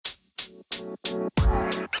Hey,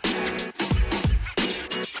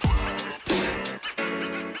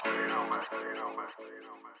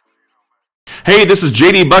 this is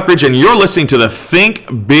JD Buckridge, and you're listening to the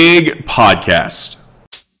Think Big podcast.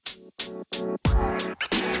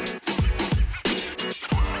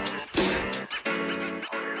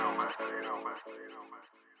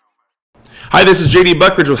 Hi, this is JD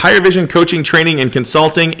Buckridge with Higher Vision Coaching, Training, and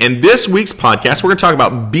Consulting. And this week's podcast, we're going to talk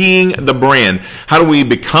about being the brand. How do we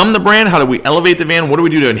become the brand? How do we elevate the brand? What do we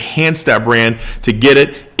do to enhance that brand to get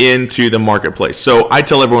it into the marketplace? So I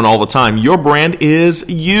tell everyone all the time, your brand is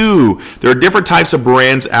you. There are different types of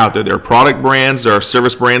brands out there. There are product brands, there are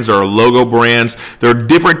service brands, there are logo brands. There are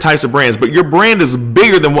different types of brands, but your brand is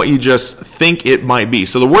bigger than what you just think it might be.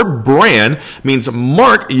 So the word brand means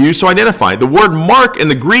mark used to identify. The word mark in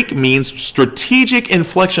the Greek means strategic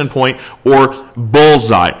inflection point or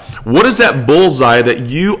bullseye. What is that bullseye that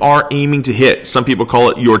you are aiming to hit? Some people call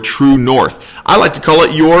it your true north. I like to call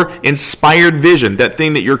it your inspired vision, that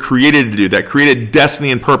thing that you're created to do, that created destiny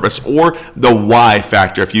and purpose, or the why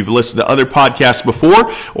factor. If you've listened to other podcasts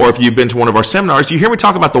before, or if you've been to one of our seminars, you hear me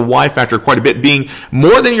talk about the why factor quite a bit, being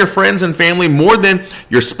more than your friends and family, more than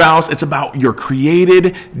your spouse. It's about your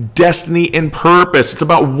created destiny and purpose. It's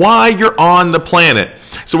about why you're on the planet.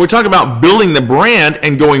 So when we talk about building the brand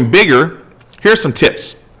and going bigger, here's some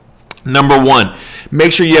tips. Number one,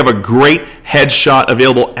 make sure you have a great headshot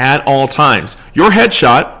available at all times. Your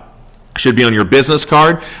headshot should be on your business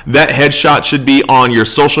card. That headshot should be on your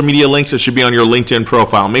social media links. It should be on your LinkedIn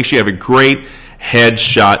profile. Make sure you have a great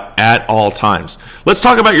headshot at all times. Let's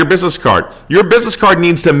talk about your business card. Your business card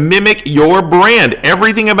needs to mimic your brand.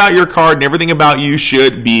 Everything about your card and everything about you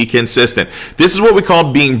should be consistent. This is what we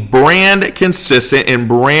call being brand consistent and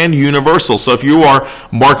brand universal. So if you are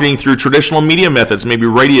marketing through traditional media methods, maybe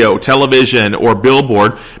radio, television, or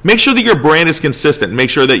billboard, make sure that your brand is consistent. Make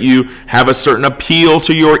sure that you have a certain appeal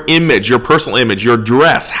to your image, your personal image, your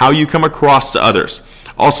dress, how you come across to others.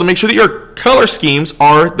 Also, make sure that your color schemes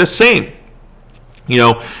are the same. You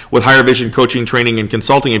know, with Higher Vision Coaching, Training, and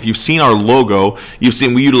Consulting, if you've seen our logo, you've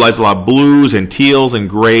seen we utilize a lot of blues and teals and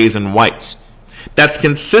grays and whites. That's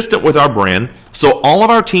consistent with our brand. So all of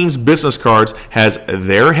our team's business cards has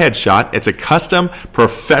their headshot. It's a custom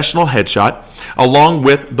professional headshot along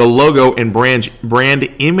with the logo and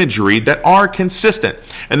brand imagery that are consistent.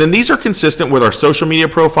 And then these are consistent with our social media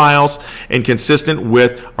profiles and consistent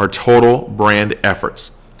with our total brand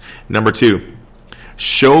efforts. Number two,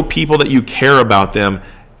 show people that you care about them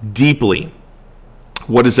deeply.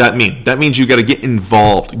 What does that mean? That means you got to get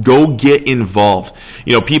involved. Go get involved.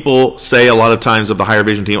 You know, people say a lot of times of the Higher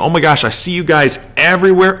Vision team, oh my gosh, I see you guys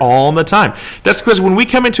everywhere all the time. That's because when we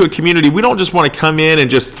come into a community, we don't just want to come in and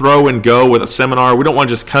just throw and go with a seminar. We don't want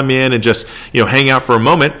to just come in and just, hang out for a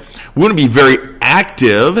moment. We want to be very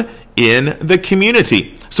active in the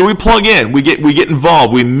community. So we plug in, we get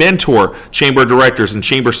involved, we mentor chamber directors and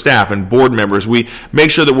chamber staff and board members. We make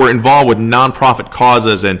sure that we're involved with nonprofit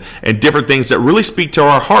causes and different things that really speak to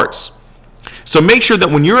our hearts. So make sure that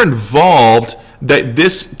when you're involved, that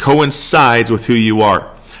this coincides with who you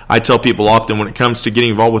are. I tell people often when it comes to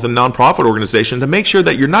getting involved with a nonprofit organization to make sure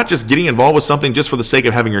that you're not just getting involved with something just for the sake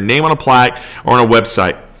of having your name on a plaque or on a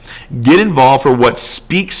website. Get involved for what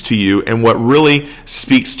speaks to you and what really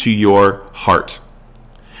speaks to your heart.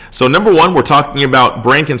 So number one, we're talking about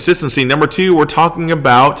brand consistency. Number two, we're talking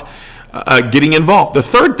about getting involved. The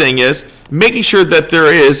third thing is making sure that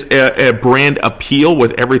there is a brand appeal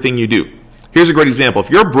with everything you do. Here's a great example. If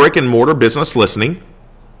you're a brick and mortar business listening,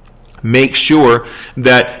 make sure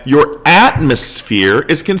that your atmosphere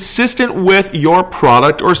is consistent with your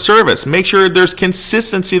product or service. Make sure there's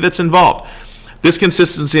consistency that's involved. This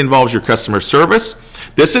consistency involves your customer service.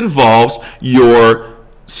 This involves your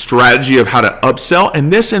strategy of how to upsell,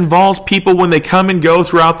 and this involves people when they come and go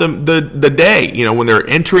throughout the day, when they're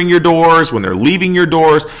entering your doors, when they're leaving your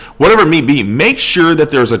doors, whatever it may be. Make sure that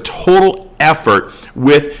there's a total effort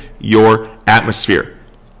with your atmosphere.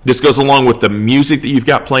 This goes along with the music that you've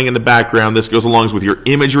got playing in the background. This goes along with your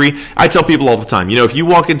imagery. I tell people all the time, if you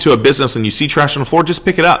walk into a business and you see trash on the floor, just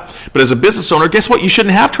pick it up. But as a business owner, guess what? You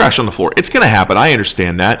shouldn't have trash on the floor. It's going to happen. I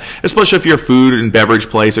understand that, especially if you're a food and beverage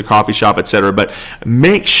place, a coffee shop, etc. But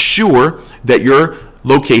make sure that your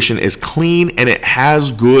location is clean and it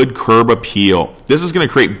has good curb appeal. This is going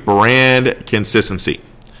to create brand consistency.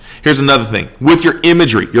 Here's another thing. With your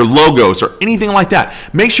imagery, your logos, or anything like that,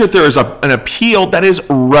 make sure there is an appeal that is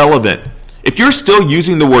relevant. If you're still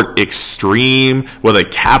using the word extreme with a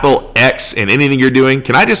capital X in anything you're doing,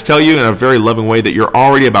 can I just tell you in a very loving way that you're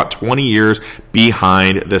already about 20 years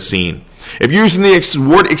behind the scene? If you're using the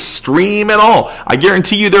word extreme at all, I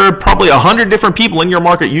guarantee you there are probably 100 different people in your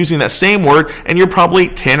market using that same word, and you're probably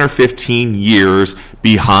 10 or 15 years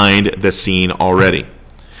behind the scene already.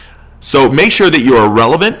 So make sure that you are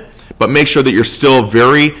relevant, but make sure that you're still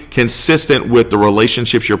very consistent with the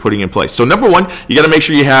relationships you're putting in place. So number one, you got to make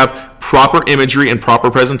sure you have proper imagery and proper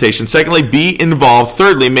presentation. Secondly, be involved.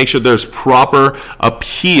 Thirdly, make sure there's proper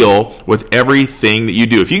appeal with everything that you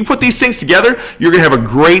do. If you can put these things together, you're going to have a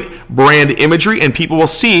great brand imagery, and people will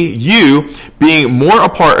see you being more a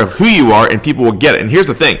part of who you are, and people will get it. And here's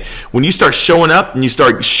the thing. When you start showing up and you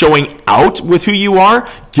start showing out with who you are,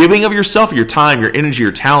 giving of yourself, your time, your energy,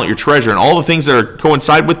 your talent, your treasure, and all the things that are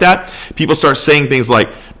coincide with that, people start saying things like,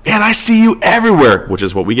 man, I see you everywhere, which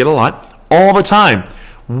is what we get a lot, all the time.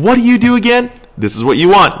 What do you do again? This is what you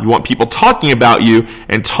want. You want people talking about you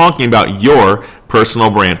and talking about your personal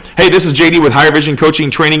brand. Hey, this is JD with Higher Vision Coaching,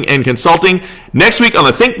 Training, and Consulting. Next week on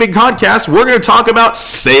the Think Big podcast, we're going to talk about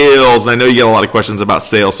sales. And I know you get a lot of questions about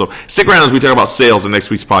sales, so stick around as we talk about sales in next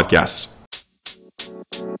week's podcast.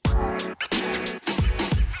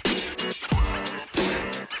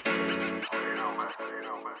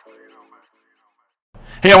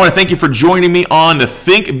 Hey, I want to thank you for joining me on the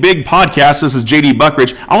Think Big podcast. This is JD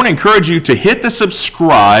Buckridge. I want to encourage you to hit the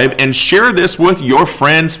subscribe and share this with your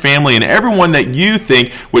friends, family, and everyone that you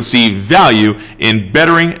think would see value in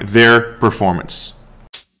bettering their performance.